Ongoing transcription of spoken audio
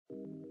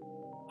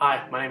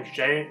Hi, my name's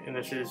Jay, and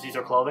this is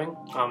Xezo Clothing.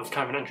 It's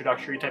kind of an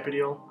introductory type of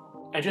deal.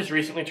 I just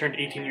recently turned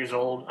 18 years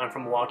old. I'm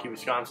from Milwaukee,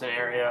 Wisconsin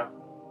area.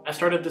 I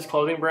started this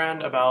clothing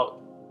brand about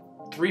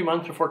 3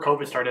 months before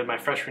COVID started, my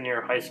freshman year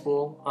of high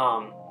school.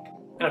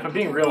 And if I'm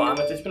being real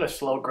honest, it's been a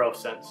slow growth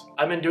since.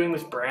 I've been doing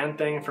this brand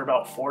thing for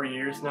about 4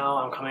 years now.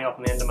 I'm coming up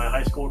on the end of my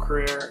high school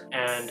career,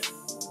 and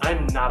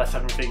I'm not a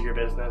 7-figure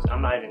business.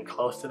 I'm not even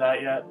close to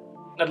that yet.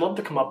 I'd love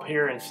to come up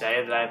here and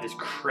say that I have this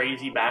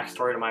crazy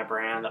backstory to my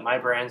brand, that my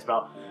brand's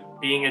about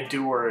being a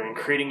doer and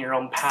creating your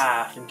own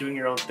path and doing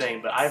your own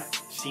thing, but I've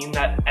seen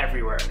that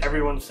everywhere.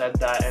 Everyone said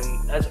that,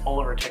 and that's all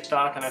over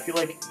TikTok, and I feel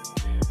like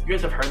you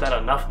guys have heard that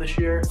enough this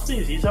year.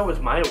 Xezo is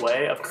my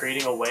way of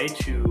creating a way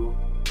to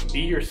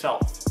be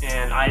yourself,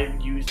 and I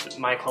used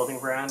my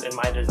clothing brand and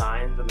my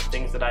designs and the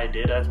things that I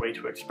did as a way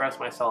to express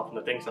myself and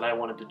the things that I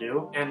wanted to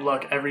do. And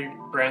look, every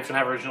brand's gonna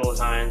have original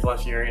designs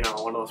unless you're,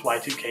 one of those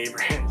Y2K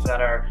brands that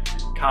are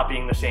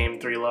copying the same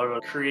 3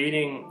 logos,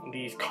 creating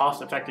these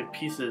cost-effective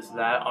pieces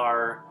that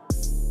are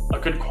a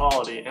good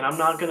quality. And I'm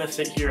not gonna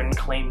sit here and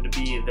claim to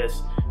be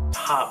this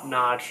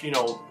top-notch,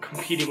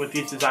 competing with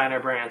these designer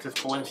brands, this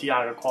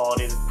Balenciaga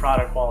quality, this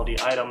product quality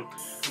item,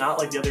 not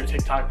like the other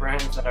TikTok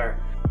brands that are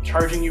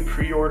charging you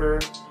pre-order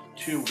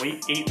to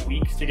wait 8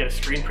 weeks to get a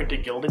screen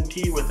printed Gildan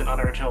tee with an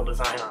unoriginal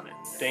design on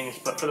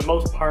it. But for the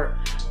most part,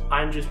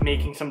 I'm just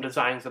making some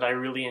designs that I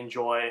really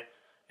enjoy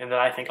and that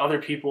I think other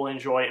people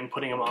enjoy and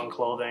putting them on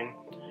clothing.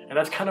 And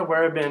that's kind of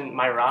where I've been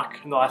my rock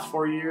in the last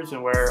 4 years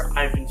and where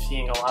I've been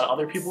seeing a lot of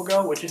other people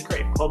go, which is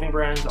great. Clothing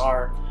brands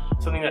are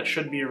something that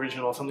should be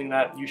original, something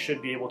that you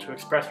should be able to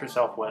express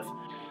yourself with.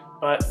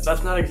 But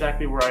that's not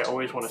exactly where I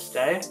always want to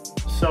stay.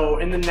 So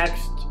in the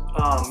next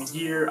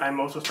year,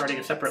 I'm also starting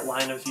a separate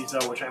line of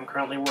Xezo, which I'm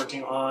currently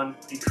working on,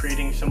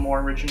 creating some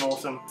more original,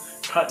 some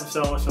cut and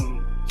sew,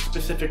 some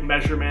specific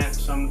measurements,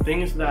 some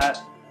things that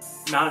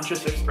not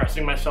just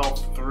expressing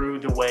myself through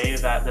the way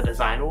that the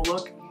design will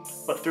look,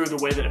 but through the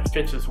way that it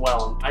fits as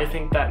well. I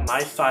think that my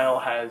style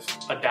has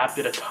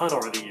adapted a ton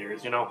over the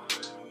years.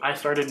 I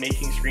started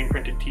making screen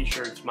printed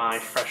t-shirts my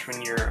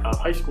freshman year of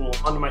high school.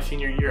 Onto my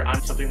senior year,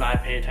 something that I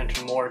pay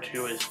attention more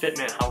to is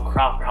fitment, how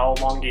cropped or how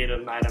elongated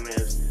an item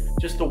is.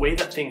 Just the way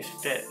that things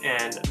fit,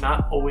 and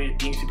not always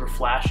being super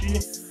flashy,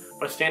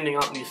 but standing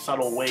out in these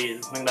subtle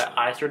ways, something that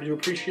I started to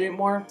appreciate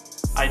more.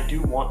 I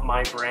do want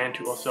my brand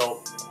to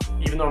also,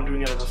 even though I'm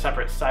doing it as a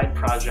separate side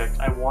project,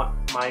 I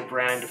want my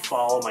brand to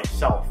follow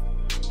myself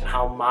and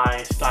how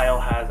my style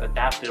has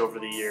adapted over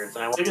the years.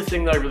 And the biggest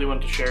thing that I really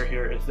want to share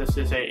here is this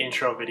is an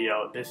intro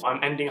video.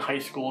 I'm ending high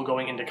school,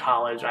 going into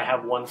college. I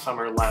have 1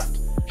 summer left.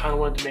 Kind of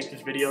wanted to make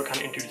this video kind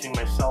of introducing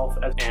myself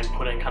and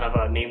putting kind of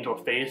a name to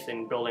a face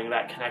and building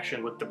that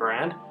connection with the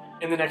brand.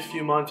 In the next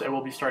few months, I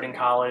will be starting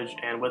college,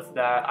 and with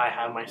that, I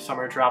have my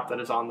summer drop that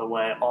is on the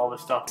way. All the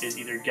stuff is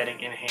either getting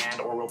in hand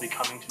or will be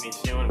coming to me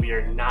soon. We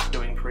are not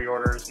doing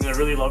pre-orders, and I'd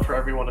really love for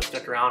everyone to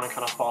stick around and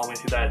kind of follow me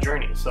through that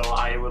journey. So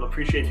I would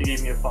appreciate if you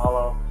gave me a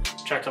follow,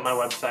 checked out my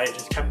website,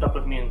 just kept up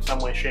with me in some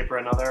way, shape, or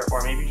another,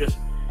 or maybe just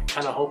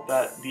kind of hope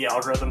that the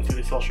algorithm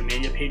through the social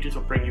media pages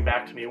will bring you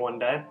back to me one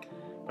day.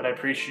 But I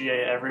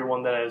appreciate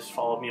everyone that has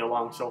followed me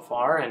along so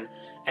far, and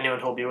anyone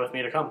who will be with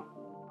me to come.